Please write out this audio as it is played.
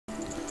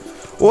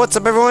What's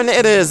up everyone,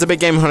 it is the Big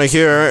Game Hunter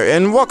here,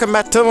 and welcome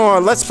back to more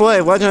Let's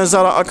Play Legend of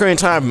Zelda Ocarina of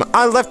Time.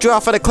 I left you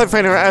off at a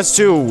cliffhanger as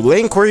to,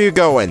 Link, where are you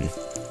going?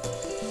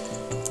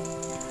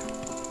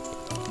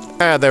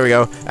 There we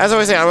go. As I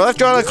was saying, I left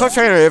you on a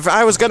cliffhanger. If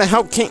I was gonna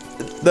help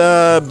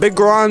the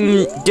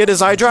BigGoron get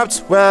his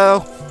Eyedrops,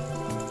 well,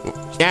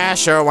 yeah,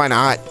 sure, why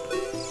not?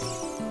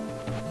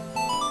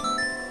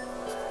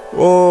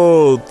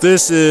 Oh,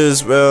 this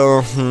is,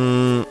 well,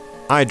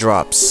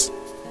 Eyedrops.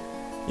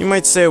 You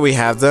might say we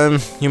have them,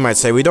 you might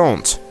say we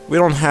don't. We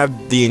don't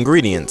have the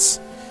ingredients.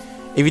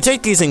 If you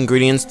take these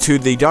ingredients to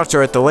the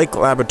doctor at the lake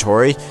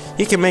laboratory,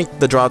 he can make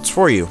the drops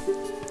for you.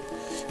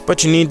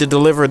 But you need to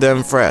deliver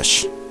them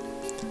fresh.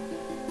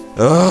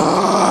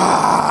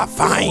 Ugh,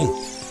 fine.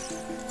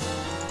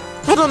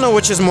 I don't know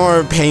which is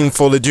more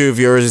painful to do of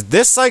yours,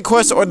 this side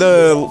quest or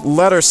the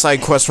letter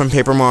side quest from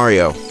Paper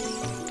Mario.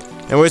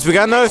 Anyways, we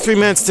got another 3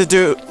 minutes to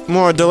do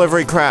more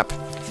delivery crap.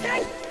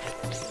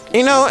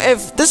 You know,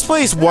 if this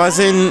place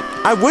wasn't,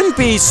 I wouldn't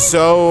be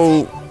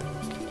so,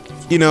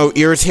 you know,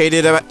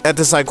 irritated at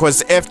the side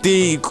quest if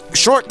the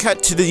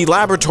shortcut to the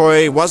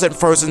laboratory wasn't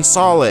frozen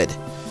solid.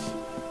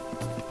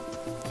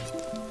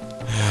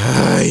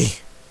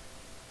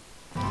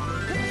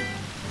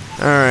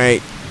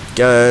 Alright,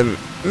 gotta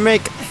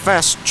make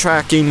fast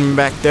tracking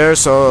back there,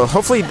 so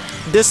hopefully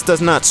this does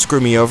not screw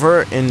me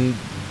over, and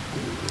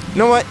you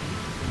know what?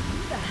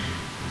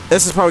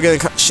 This is probably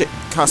gonna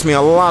cost me a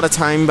lot of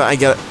time, but I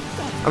get it.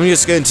 I'm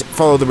just going to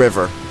follow the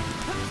river.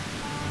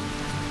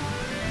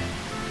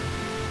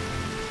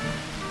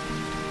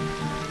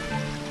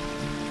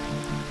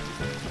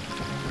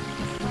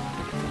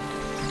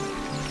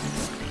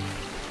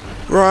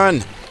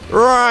 Run!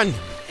 Run!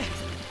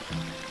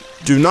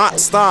 Do not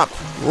stop!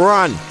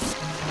 Run!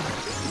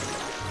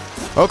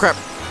 Oh crap!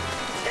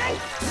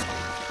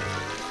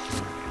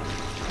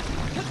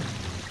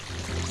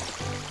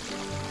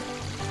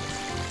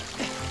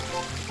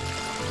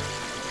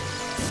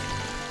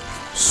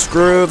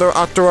 Screw the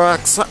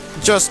Octoroks,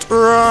 just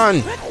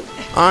run!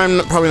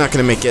 I'm probably not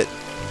gonna make it.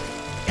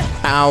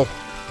 Ow.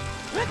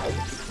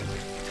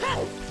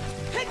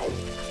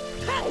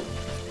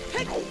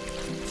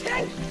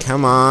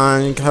 Come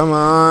on, come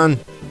on.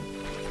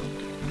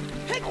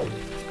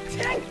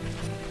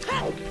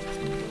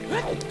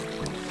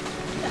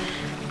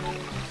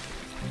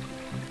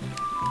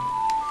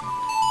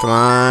 Come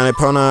on,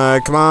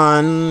 Epona, come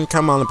on,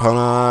 come on,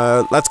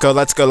 Epona. Let's go,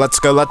 let's go, let's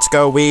go, let's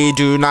go. We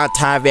do not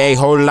have a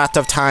whole lot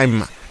of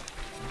time.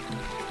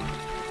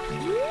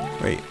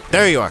 Wait,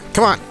 there you are,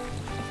 come on.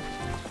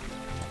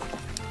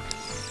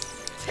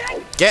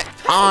 Get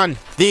on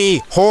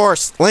the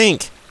horse,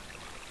 Link.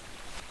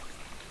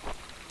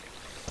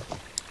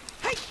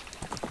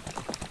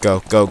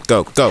 Go, go,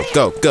 go, go,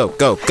 go, go,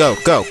 go, go,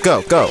 go,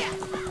 go, go.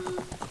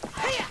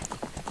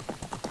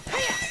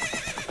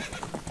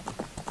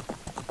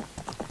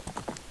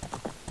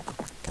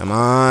 Come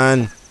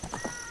on.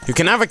 You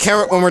can have a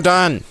carrot when we're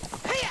done.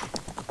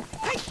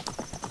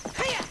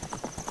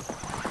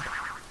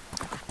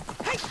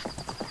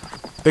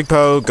 Big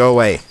Po, go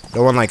away.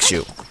 No one likes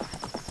you.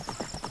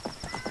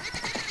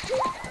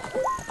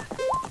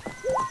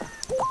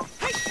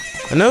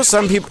 I know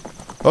some people...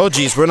 Oh,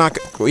 geez, we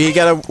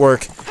gotta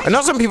work. I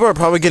know some people are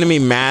probably gonna be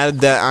mad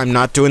that I'm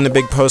not doing the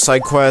Big Po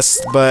side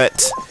quest,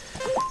 but...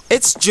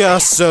 it's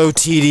just so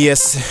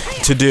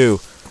tedious to do.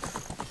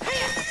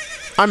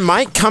 I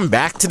might come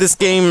back to this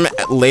game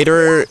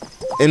later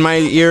in my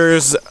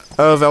years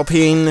of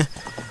LPing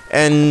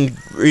and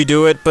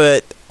redo it,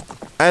 but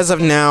as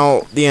of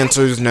now, the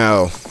answer is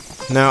no.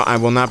 No, I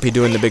will not be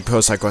doing the Big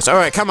Po side quest.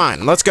 Alright, come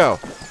on, let's go.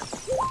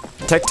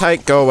 Tech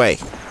tight, go away.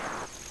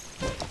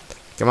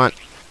 Come on.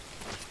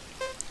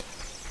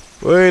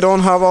 We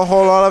don't have a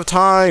whole lot of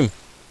time.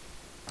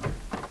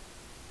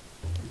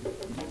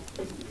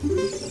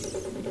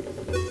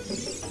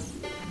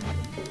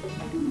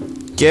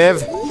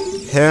 Give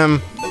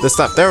him the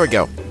stuff. There we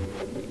go.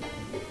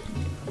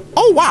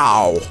 Oh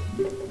wow!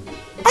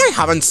 I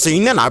haven't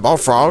seen an eyeball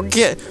frog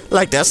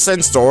like this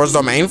since Dora's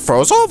domain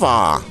froze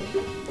over.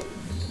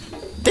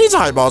 These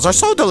eyeballs are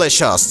so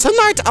delicious.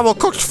 Tonight I will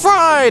cook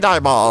fried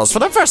eyeballs for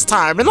the first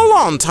time in a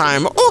long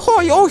time. Oh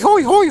hoy, oh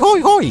hoy, hoy,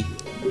 hoy, hoy.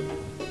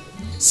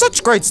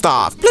 Such great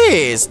stuff.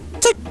 Please,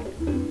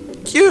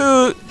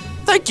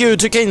 thank you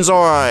to King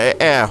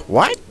Zora.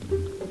 What?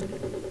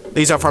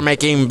 These are for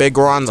making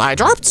BigGorons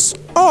Eyedrops?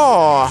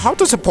 Oh, how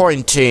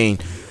disappointing.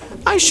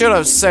 I should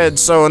have said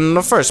so in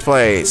the first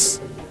place.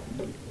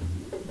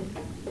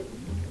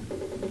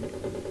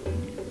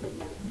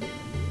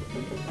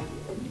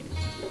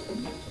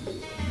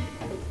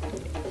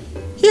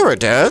 Here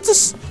it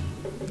is.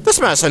 This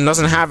medicine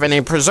doesn't have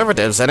any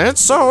preservatives in it,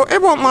 so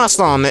it won't last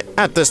long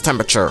at this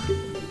temperature.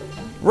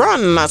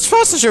 Run as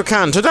fast as you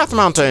can to Death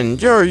Mountain.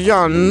 You're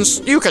young,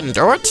 you can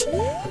do it.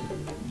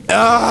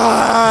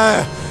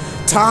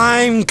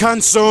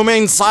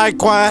 Time-consuming side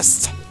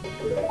quest.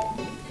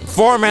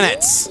 4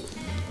 minutes.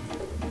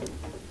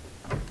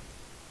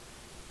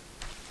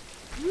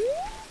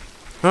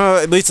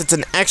 At least it's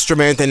an extra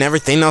minute than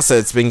everything else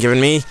that's been given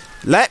me.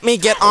 Let me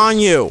get on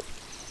you.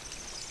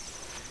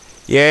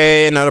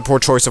 Yay, another poor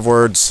choice of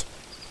words.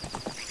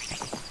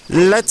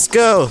 Let's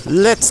go.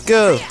 Let's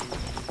go.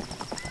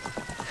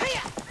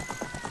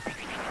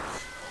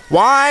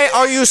 Why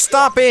are you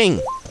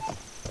stopping?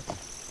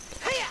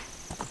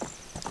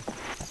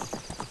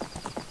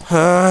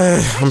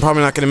 I'm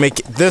probably not going to make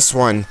it this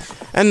one.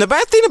 And the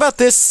bad thing about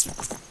this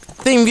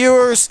thing,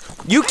 viewers,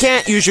 you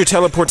can't use your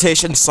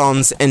teleportation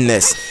songs in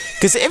this.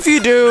 Because if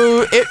you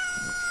do,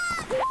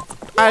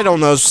 I don't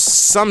know,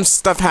 some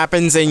stuff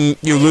happens and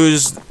you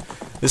lose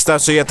the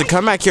stuff, so you have to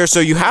come back here. So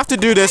you have to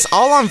do this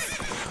all on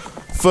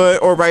foot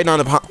or riding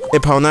on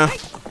Epona.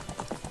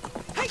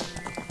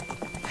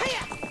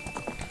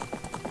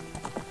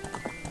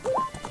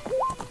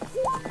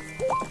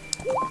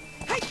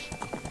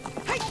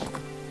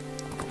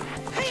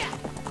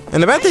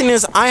 And the bad thing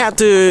is, I have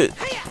to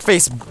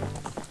face...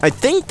 I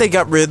think they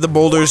got rid of the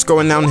boulders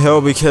going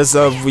downhill because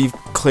of we've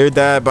cleared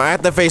that, but I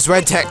have to face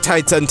red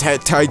Tektites, and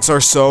Tektites are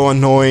so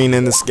annoying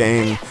in this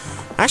game.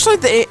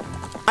 Actually,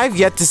 I've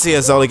yet to see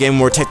a Zelda game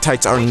where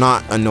Tektites are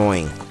not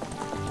annoying.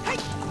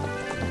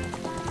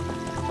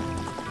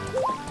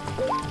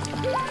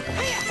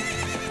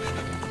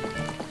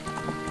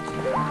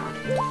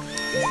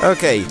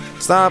 Okay,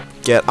 stop,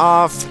 get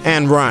off,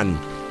 and run.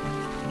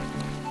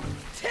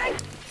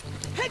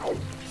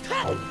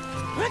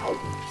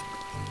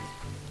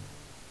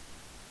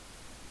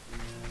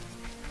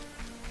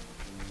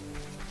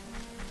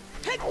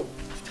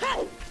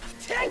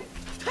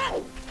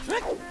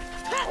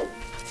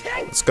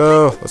 Let's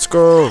go, let's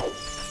go.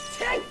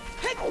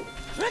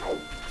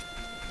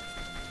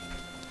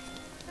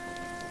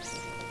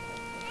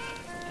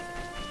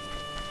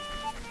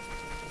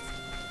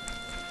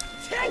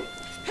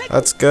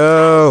 Let's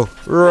go.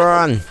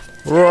 Run.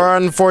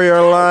 Run for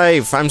your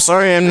life. I'm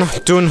sorry I'm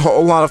not doing a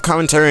whole lot of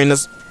commentary in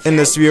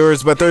this,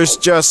 viewers, but there's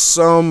just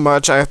so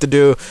much I have to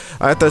do.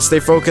 I have to stay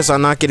focused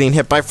on not getting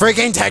hit by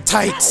freaking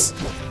Tektites.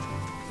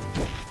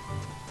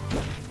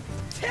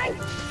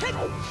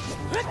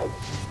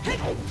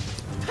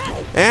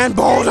 And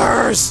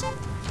boulders!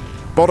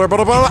 Boulder,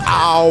 boulder, boulder!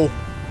 Ow!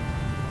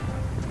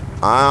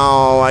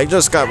 Ow, I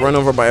just got run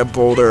over by a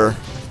boulder.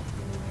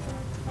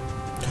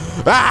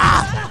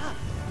 Ah!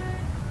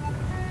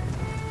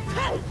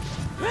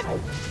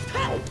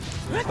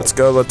 Let's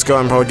go, let's go.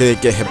 I'm probably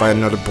gonna get hit by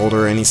another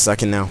boulder any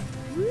second now.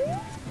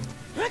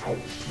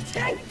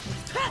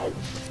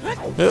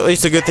 At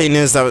least the good thing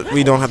is that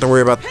we don't have to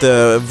worry about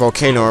the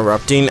volcano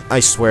erupting.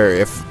 I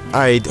swear,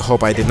 I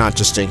hope I did not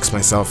just jinx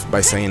myself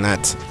by saying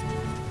that.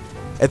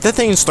 If the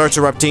thing starts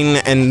erupting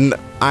and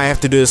I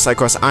have to do the side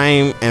quest,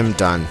 I am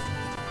done.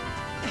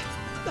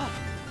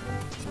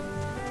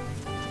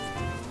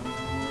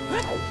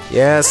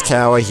 Yes,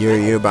 cow, I hear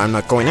you, but I'm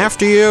not going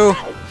after you.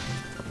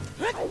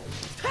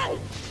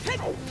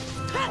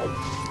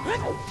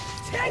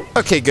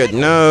 Okay, good.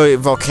 No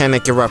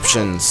volcanic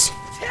eruptions.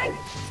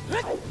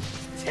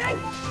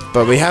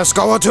 But we have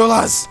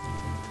Skulltulas!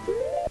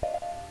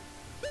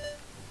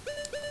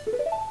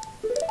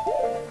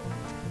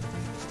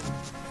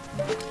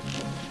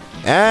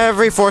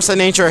 Every force of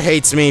nature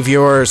hates me,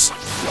 viewers.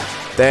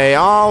 They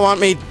all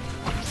want me...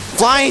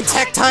 Flying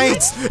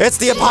Tektites! It's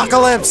the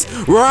apocalypse!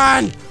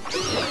 Run!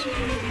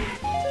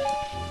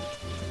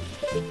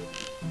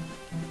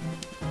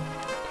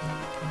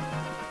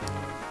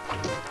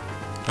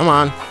 Come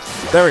on.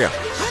 There we go.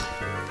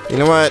 You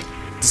know what?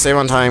 To save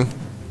on time.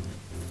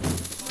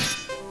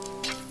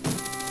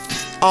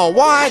 Oh,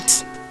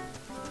 what?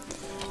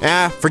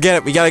 Yeah, forget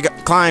it. We gotta go.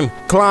 Climb.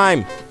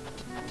 Climb.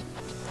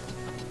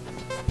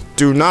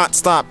 Do not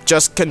stop.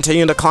 Just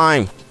continue to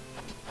climb.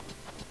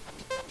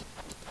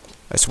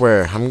 I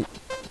swear, I'm...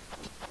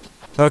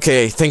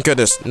 Okay, thank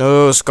goodness.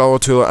 No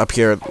Skulltula up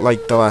here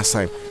like the last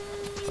time.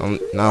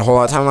 Not a whole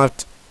lot of time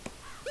left.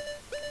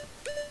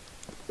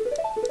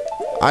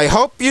 I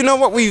hope you know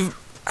what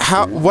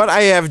what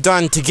I have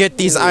done to get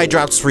these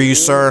eyedrops for you,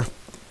 sir.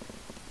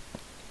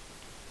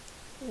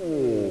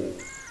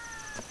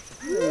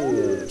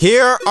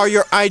 Here are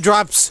your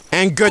eyedrops,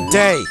 and good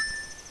day.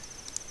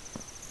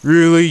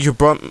 Really? You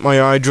brought my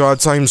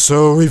eyedrops? I'm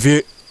so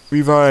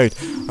revived.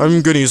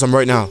 I'm gonna use them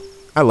right now.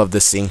 I love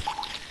this scene.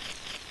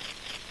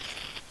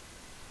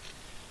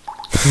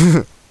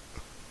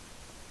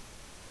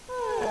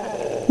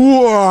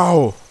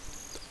 Wow!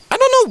 I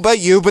don't know about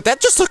you, but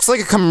that just looks like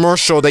a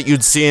commercial that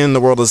you'd see in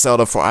the world of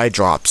Zelda for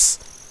eyedrops.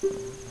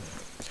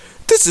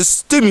 This is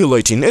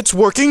stimulating. It's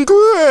working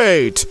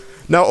great!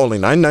 Now only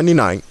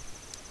 $9.99.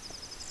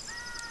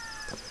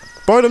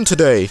 Buy them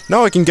today.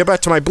 Now I can get back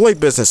to my blade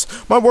business.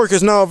 My work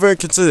is now very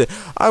consistent.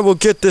 I will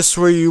get this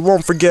where you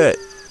won't forget.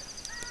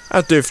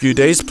 After a few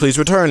days, please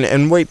return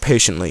and wait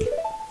patiently.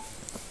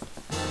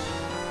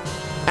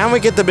 And we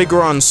get the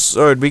BigGorons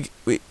sword.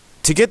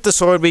 To get the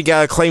sword, we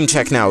got a claim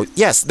check now.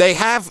 Yes, they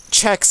have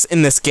checks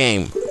in this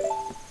game.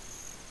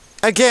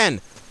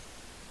 Again.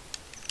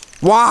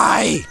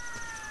 Why?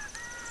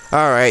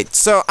 Alright,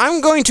 so I'm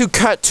going to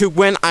cut to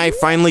when I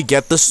finally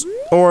get the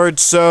sword,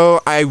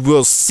 so I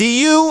will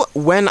see you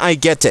when I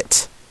get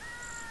it.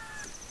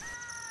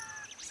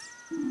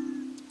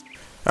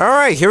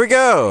 Alright, here we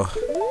go.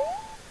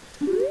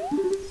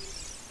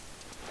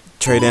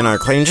 trade in our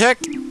claim check.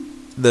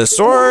 The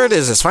sword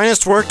is his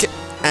finest work,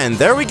 and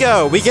there we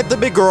go. We get the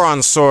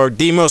BigGorons sword,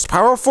 the most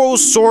powerful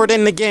sword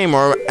in the game,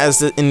 or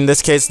as in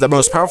this case, the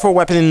most powerful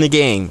weapon in the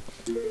game.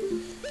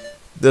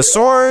 The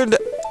sword,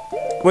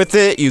 with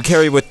it, you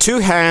carry with 2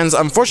 hands.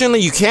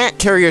 Unfortunately, you can't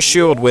carry a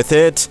shield with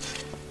it.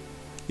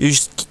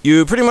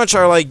 You pretty much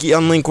are like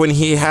Young Link when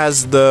he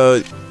has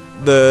the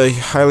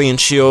Hylian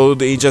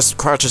shield. He just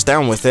crouches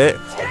down with it.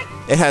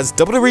 It has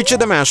double the reach of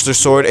the Master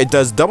Sword. It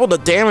does double the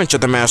damage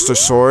of the Master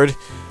Sword.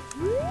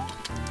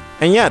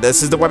 And yeah,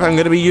 this is the weapon I'm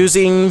going to be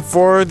using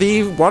for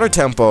the Water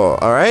Temple.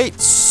 Alright,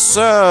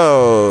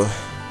 so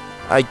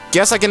I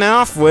guess I can end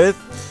off with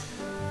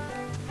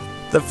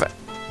the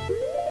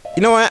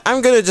you know what,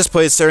 I'm going to just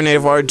play Serenade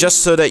of Water just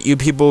so that you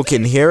people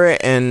can hear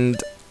it,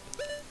 and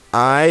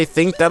I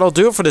think that'll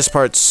do it for this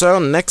part. So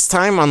next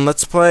time on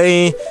Let's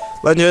Play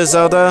Legend of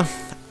Zelda,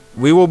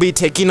 we will be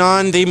taking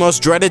on the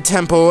most dreaded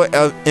temple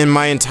in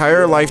my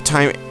entire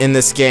lifetime in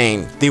this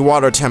game, the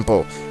Water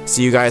Temple.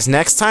 See you guys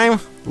next time.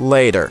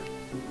 Later.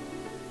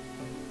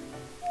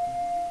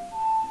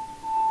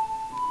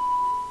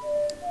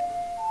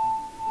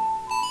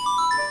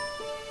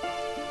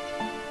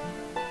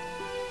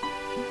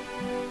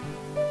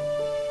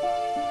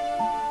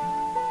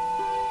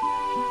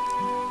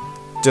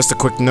 Just a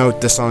quick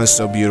note, this song is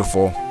so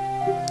beautiful.